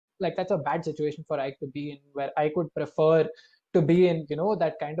like that's a bad situation for Ike to be in, where Ike would prefer to be in,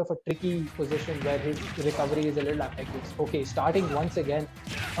 that kind of a tricky position where his recovery is a little ambiguous. Okay, starting once again,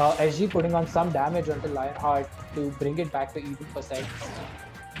 SG putting on some damage onto Lionheart to bring it back to even percent.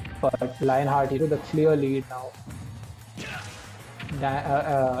 But Lionheart, the clear lead now.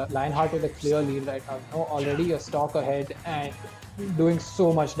 Lionheart with a clear lead right now. Already a stock ahead and doing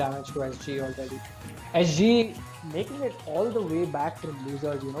so much damage to SG already. SG making it all the way back from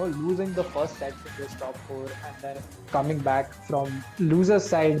losers, losing the first set in this top 4 and then coming back from loser's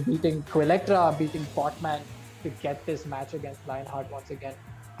side, beating Quilectra, beating Potman to get this match against Lionheart once again.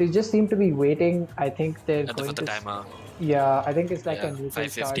 They just seem to be waiting. I think they're going for the timer. Yeah, I think it's like a neutral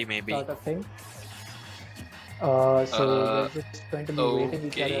 550 start maybe sort of thing. So they're just going to be waiting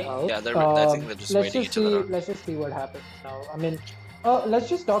each other out. Yeah, I think they're just waiting each other out. Let's just see what happens now. I mean, let's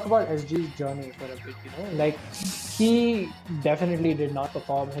just talk about SG's journey for a bit. Like he definitely did not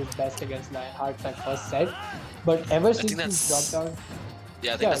perform his best against Lionheart that first set, but ever since he dropped down.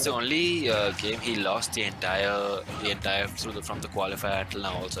 Yeah, I think that's the only game he lost the entire from the qualifier until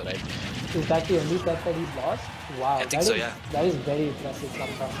now also, right? Is that the only set that he's lost? Wow, I think so, yeah. That is very impressive from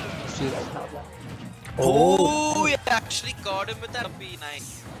SG right now. Yeah. Oh, you actually caught him with that. That'd be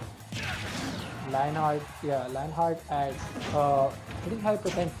nice. Lionheart at pretty high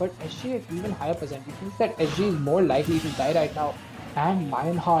percent, but SG at even higher percent. It means that SG is more likely to die right now. And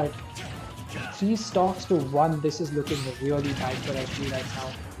Lionheart, 3 stocks to 1. This is looking really bad for SG right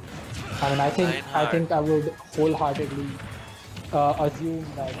now. I mean, I think I would wholeheartedly assume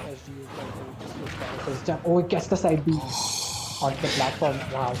that SG is going to just lose this jump. Oh, it gets the side B onto the platform.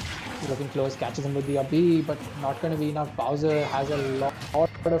 Wow. Looking close, catches him with the up B, but not going to be enough. Bowser has a lot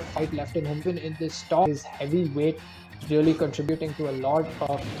of fight left in him. Even in this stock, his heavy weight really contributing to a lot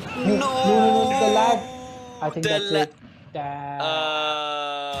of... No, the lag. I think that's it.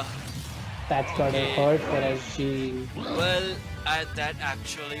 That's got to hurt for SG. Well, that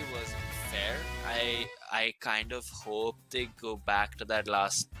actually wasn't fair. I kind of hope they go back to that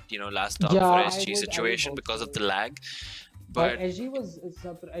last top for SG situation because of the lag. But SG was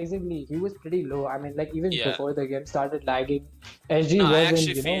surprisingly, he was pretty low. I mean, like even before the game started lagging, SG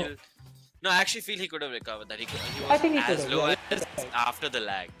wasn't, I actually feel he could have recovered that. He was I think he as low as after the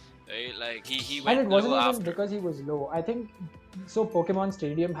lag. Right? Like he went and it wasn't low even after. because he was low. I think so. Pokemon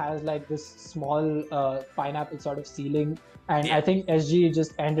Stadium has like this small pineapple sort of ceiling, and I think SG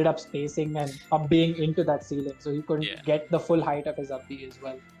just ended up spacing and up being into that ceiling, so he couldn't get the full height of his up B as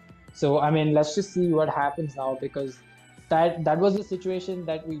well. So I mean, let's just see what happens now, because that was a situation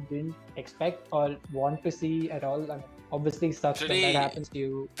that we didn't expect or want to see at all. I mean, obviously sucks when that happens to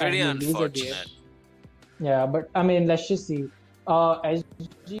you and you lose a game. Yeah, but I mean, let's just see.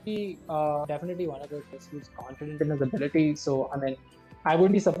 SG definitely one of those players who's confident in his ability. So I mean, I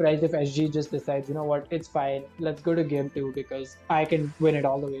wouldn't be surprised if SG just decides, you know what, it's fine, let's go to game 2 because I can win it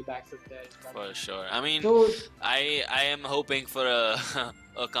all the way back from there. For sure. I mean, I am hoping for a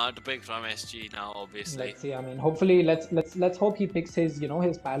counter pick from SG now, obviously. Let's see. I mean, hopefully, let's hope he picks his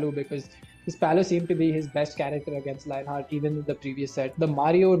his Palu, because his Palu seemed to be his best character against Lionheart even in the previous set. The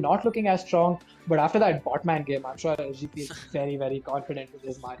Mario not looking as strong, but after that Botman game, I'm sure SG feels very, very confident with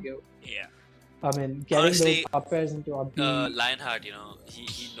his Mario. Yeah. I mean, getting those up pairs into a B. Lionheart,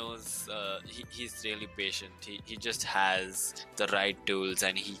 he knows, he's really patient. He just has the right tools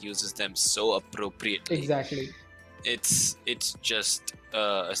and he uses them so appropriately. Exactly. It's just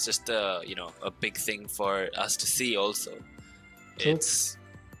a big thing for us to see also. True.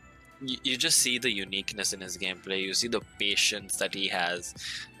 You just see the uniqueness in his gameplay. You see the patience that he has.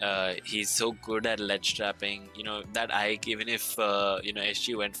 He's so good at ledge trapping. That Ike, even if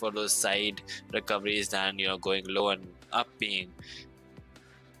SG went for those side recoveries and going low and up being,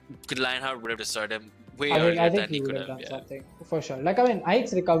 Lionheart would have destroyed him way earlier than he could have done something for sure. Like I mean,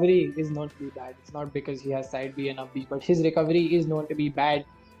 Ike's recovery is known to be bad. It's not because he has side B and up B, but his recovery is known to be bad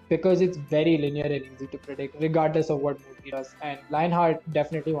because it's very linear and easy to predict, regardless of what move he does. And Lionheart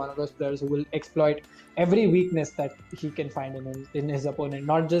definitely one of those players who will exploit every weakness that he can find in his opponent,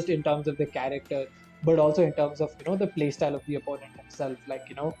 not just in terms of the character, but also in terms of the playstyle of the opponent himself. Like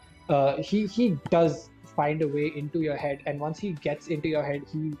he does find a way into your head, and once he gets into your head,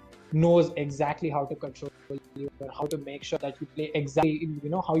 he knows exactly how to control you or how to make sure that you play exactly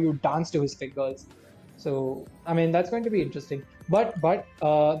how you dance to his fingers. So I mean, that's going to be interesting. But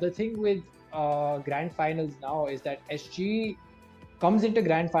the thing with grand finals now is that SG comes into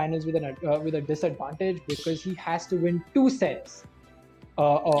grand finals with a disadvantage because he has to win 2 sets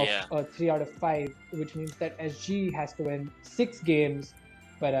of 3 out of 5, which means that SG has to win 6 games,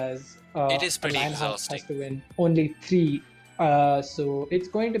 whereas it is pretty exhausting. has to win only 3 So it's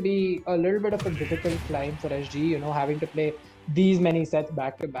going to be a little bit of a difficult climb for SG, having to play these many sets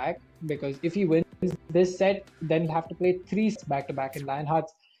back to back. Because if he wins this set, then he'll have to play 3 sets back to back. And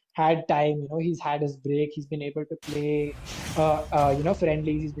Lionheart's had time, he's had his break. He's been able to play,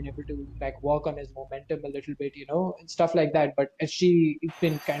 friendlies. He's been able to like work on his momentum a little bit, and stuff like that. But SG, it's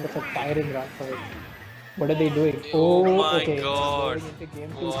been kind of a tiring run for him. What are they doing? Oh Oh, my okay. god. Going into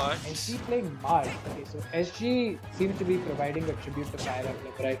game 2. What? SG playing Marth. Okay, so SG seems to be providing a tribute to Fire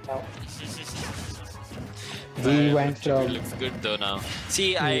Emblem right now. We went from... looks good though now.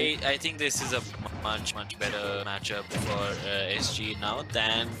 See, I think this is a much better matchup for SG now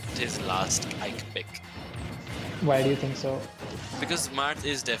than his last Ike pick. Why do you think so? Because Marth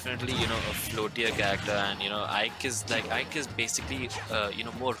is definitely, a floatier character, and Ike is basically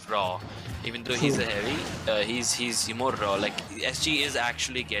more raw. Even though he's a heavy, he's more raw. Like SG is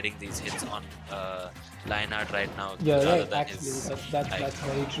actually getting these hits on Lionheart right now. Yeah, right. Actually, that's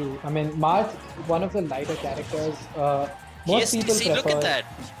very true. I mean, Marth, one of the lighter characters. Most people prefer. Look at that.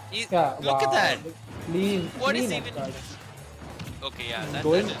 Look at that. Clean. What clean is even? card. Okay, yeah. That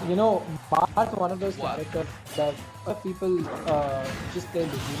Marth, one of those characters that people just play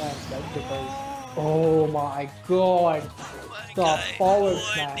Lucina instead because. Oh my God! The forward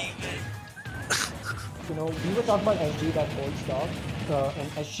smash. We were talking about SG that whole stock,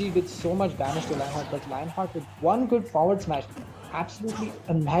 and SG did so much damage to Lionheart, but Lionheart with one good forward smash absolutely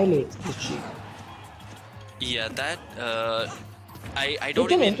annihilates SG. Yeah, that I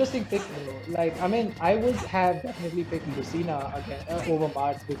don't It's an interesting pick though. Like, I mean, I would have definitely picked Lucina again over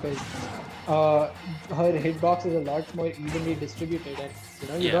Marth because her hitbox is a lot more evenly distributed,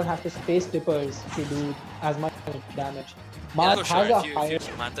 and you don't have to space tippers to do as much damage. Marth has a higher...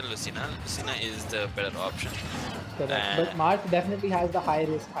 Marth and Lucina is the better option. Correct. But Marth definitely has the high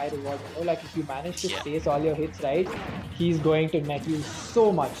risk, high reward. Like if you manage to space all your hits right, he's going to net you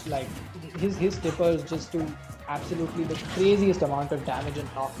so much. Like his tippers just do absolutely the craziest amount of damage and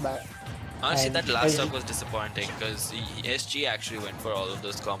knockback. Honestly, that last stock was disappointing because SG actually went for all of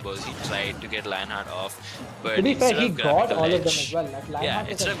those combos. He tried to get Lionheart off, but to be fair, he got all ledge, of them as well. Like Lionheart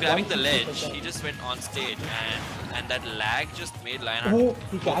instead of grabbing the ledge, he just went on stage, and that lag just made Lionheart. Oh,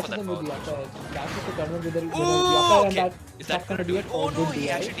 he catches him with the upper edge. He catches the tournament with the upper, and that's gonna do it. Oh no, he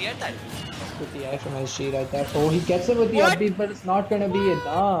actually did that. Good DI from SG right there. Oh, he gets him with the upbeat, but it's not gonna be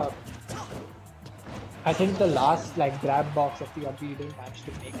enough. I think the last grab box of the upbeat didn't manage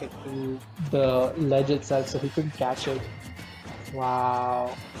to make it to the ledge itself, so he couldn't catch it.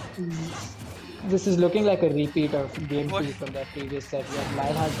 Wow. This is looking like a repeat of game 2 from that previous set.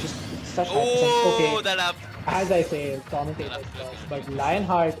 Lionheart just such high percent. Okay, that up. As I say, commentators but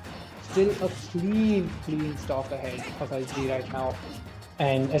Lionheart still a clean stock ahead of SG right now.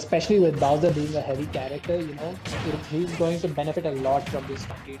 And especially with Bowser being a heavy character, he's going to benefit a lot from this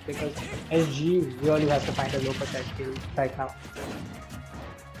fight because SG really has to find a low percent kill right now.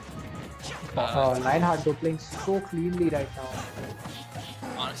 Lionheart though playing so cleanly right now.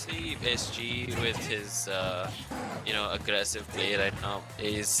 Honestly, SG with his aggressive play right now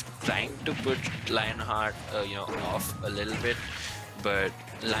is trying to put Lionheart off a little bit, but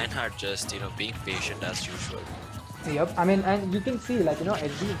Lionheart just being patient as usual. Yep, I mean, and you can see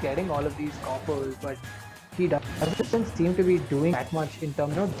SG is getting all of these combos, but he doesn't seem to be doing that much in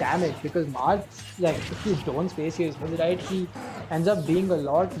terms of damage because Marth, if you don't space his moves right, he ends up being a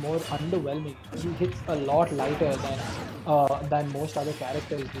lot more underwhelming. He hits a lot lighter than most other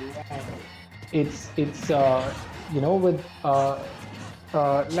characters do, and it's with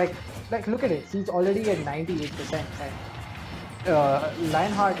look at it, he's already at 98%, and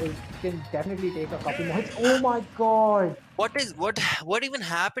Lionheart can definitely take a couple more hits. Oh my God! What even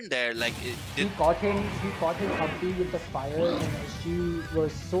happened there? He caught him upbeat with the fire, and SG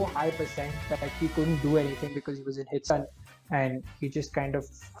was so high percent that he couldn't do anything because he was in hit stun, and he just kind of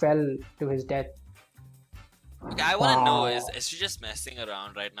fell to his death. I want to know, is SG just messing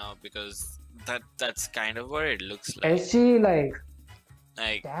around right now? Because that's kind of what it looks like. SG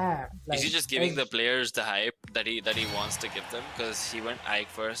damn, is he just giving the players the hype that he wants to give them? Because he went Ike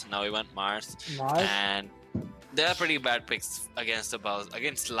first, now he went Marth, and they are pretty bad picks against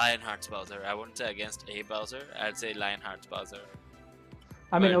Lionheart's Bowser. I wouldn't say against a Bowser, I'd say Lionheart's Bowser.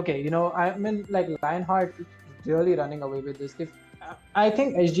 I mean, Lionheart is really running away with this. I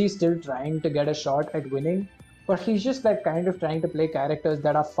think SG is still trying to get a shot at winning, but he's just kind of trying to play characters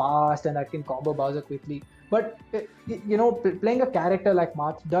that are fast and that can combo Bowser quickly. But playing a character like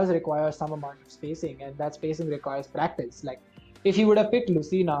Marth does require some amount of spacing, and that spacing requires practice. If he would have picked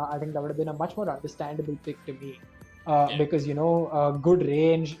Lucina, I think that would have been a much more understandable pick to me. Yeah. because good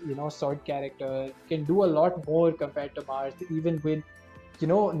range, sword character can do a lot more compared to Marth, even with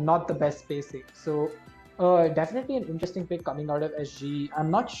not the best spacing. So definitely an interesting pick coming out of SG.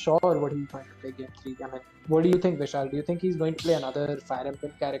 I'm not sure what he's going to play game 3. I mean, what do you think, Vishal? Do you think he's going to play another Fire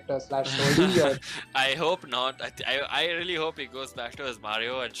Emblem character slash Swordy, or I hope not. I really hope he goes back to his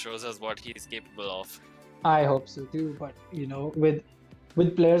Mario and shows us what he's capable of. I hope so too. But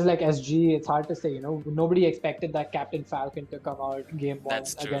with players like SG, it's hard to say. Nobody expected that Captain Falcon to come out game 1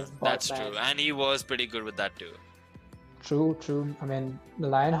 That's true. against That's Botman. true. And he was pretty good with that too. True. I mean,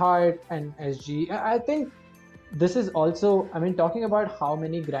 Lionheart and SG. I think this is also, I mean, talking about how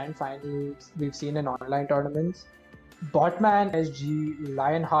many grand finals we've seen in online tournaments. Botman, SG,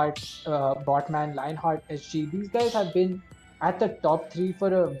 Lionheart, Botman, Lionheart, SG. These guys have been at the top 3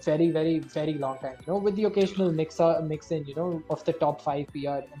 for a very, very, very long time. With the occasional mix in, of the top 5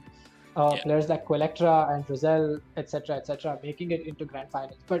 PR. Players like Quelectra and Roselle, etc., making it into grand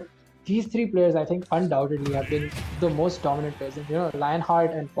finals. But these 3 players, I think, undoubtedly have been the most dominant players. And,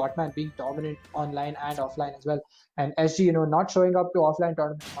 Lionheart and Botman being dominant online and offline as well. And SG, not showing up to offline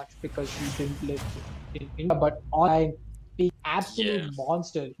tournaments much because he didn't live in India, but online being absolute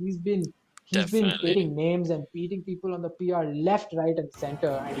monster. He's been taking names and beating people on the PR left, right, and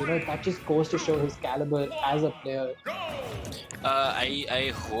center. And that just goes to show his caliber as a player. I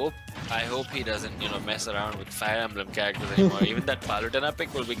hope he doesn't mess around with Fire Emblem characters anymore. Even that Palutena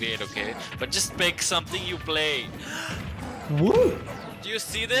pick will be great, okay? But just pick something you play. Woo! Do you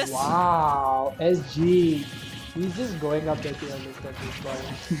see this? Wow, SG. He's just going up the tier list at this point.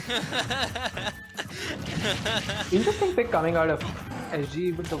 Interesting pick coming out of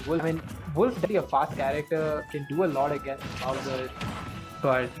SG with the Wolf. I mean, Wolf definitely a fast character, can do a lot against Bowser,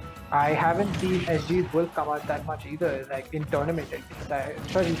 but I haven't seen SG's Wolf come out that much either, like in tournament at least. I'm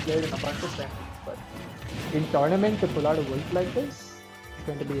sure he's played in a bunch of tournaments, but in tournament to pull out a Wolf like this, it's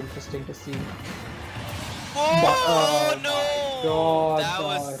going to be interesting to see. Oh, no! God, that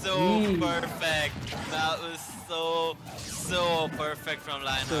was so perfect. That was so perfect from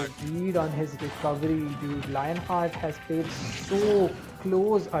Lionheart. So read on his recovery, dude. Lionheart has paid so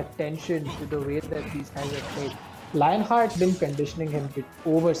close attention to the way that these guys have played. Lionheart's been conditioning him with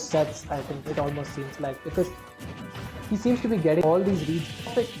over sets, I think it almost seems like, because he seems to be getting all these reads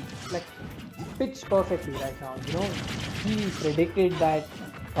perfectly, like pitch perfectly right now. He predicted that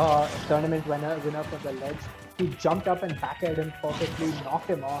tournament winner from the ledge. He jumped up and back-aired him perfectly, knocked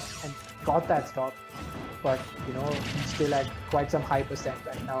him off, and got that stop. But he's still at quite some high percent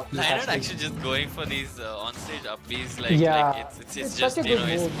right now. Lionheart actually just going for these on-stage up-Bs, it's just such a good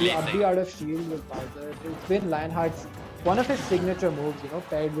move. The up-B out of shield with Bowser. It's been Lionheart's one of his signature moves.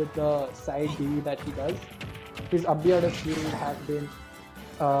 Paired with the side B that he does. His up-B out of shield has been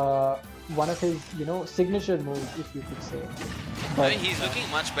one of his signature moves, if you could say. But, I mean, he's looking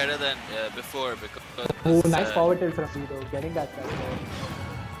much better than before because. Oh, nice forward tilt from Fido, getting that pressure.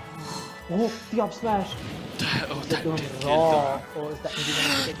 Oh, the up smash. Oh, that did raw. Oh, is that maybe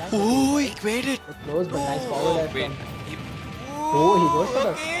gonna oh, he made it. Close, but nice forward wait, he goes for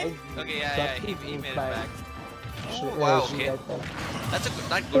the side. Okay, yeah, he made it back. Oh, wow, okay. That's a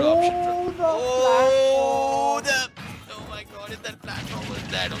good option. Oh my god, if that platform was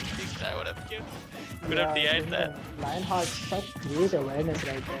there, I don't think I would have could have DI'd that. Lionheart, such great awareness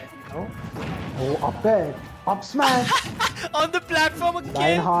right there, Oh, up there. Up smash! On the platform again!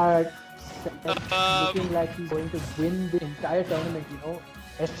 Lionheart looking like he's going to win the entire tournament,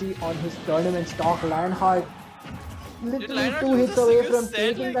 SG on his tournament stock. Lionheart literally 2 hits away from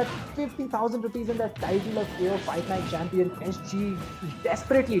taking that 50,000 rupees and that title of KO Fight Night Champion. SG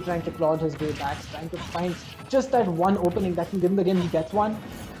desperately trying to claw his way back, trying to find just that one opening that can give him the game. He gets one.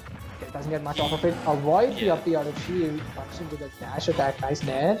 Doesn't get much off of it. Avoids the up out of shield. Punches with a dash attack. Nice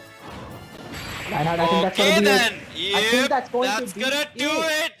nair. Lionheart, I think that's going to be it. Yep, I think that's going to do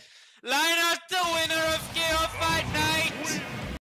it.